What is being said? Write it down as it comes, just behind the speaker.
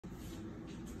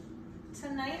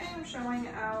Tonight I am showing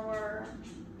our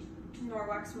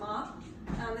Norwex mop.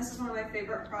 This is one of my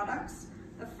favorite products.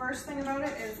 The first thing about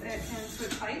it is it can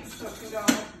switch heights, so it can go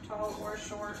tall or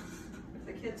short if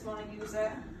the kids want to use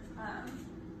it.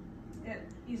 It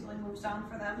easily moves down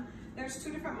for them. There's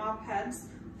two different mop heads.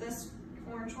 This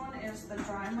orange one is the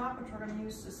dry mop, which we're going to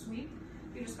use to sweep.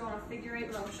 You just go in a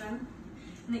figure-8 motion,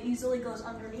 and it easily goes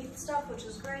underneath stuff, which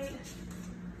is great.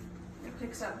 It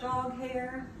picks up dog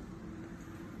hair.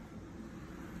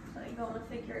 So you go in a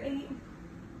figure-8.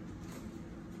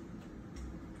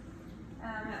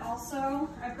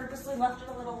 I purposely left it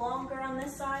a little longer on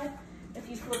this side. If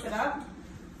you flip it up,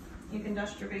 you can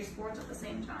dust your baseboards at the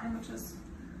same time, which is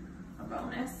a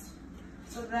bonus.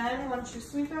 So then, once you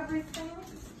sweep everything,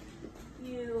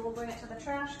 you will bring it to the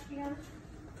trash can.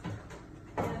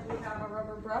 And we have a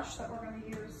rubber brush that we're going to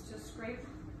use to scrape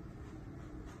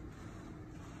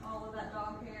all of that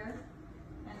dog hair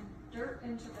and dirt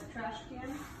into the trash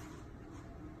can.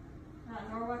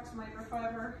 Norwex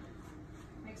microfiber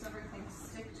makes everything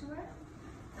stick to it,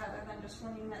 rather than just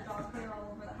flinging that dog hair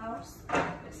all over the house.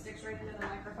 It sticks right into the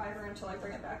microfiber until I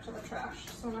bring it back to the trash.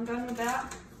 So when I'm done with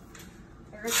that,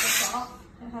 I rip this off.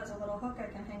 It has a little hook, I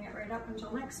can hang it right up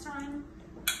until next time.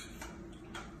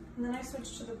 And then I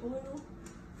switch to the blue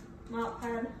mop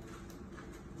head,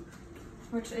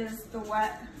 which is the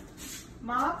wet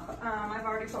mop. I've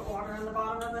already put water in the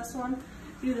bottom of this one.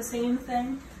 Do the same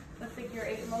thing, the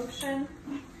figure-8 motion.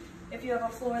 If you have a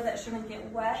floor that shouldn't get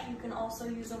wet, you can also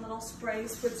use a little spray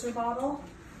spritzer bottle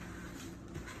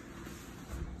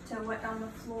to wet down the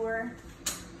floor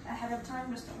ahead of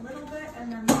time, just a little bit,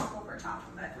 and then mop over top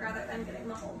of it, rather than getting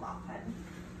the whole mop head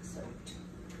soaked.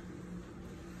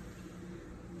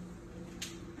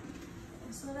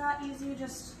 So that easy,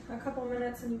 just a couple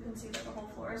minutes and you can see that the whole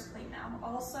floor is clean now.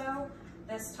 Also,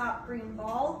 this top green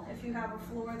ball, if you have a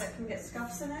floor that can get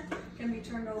scuffs in it, can be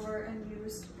turned over and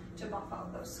used to buff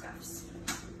out those scuffs.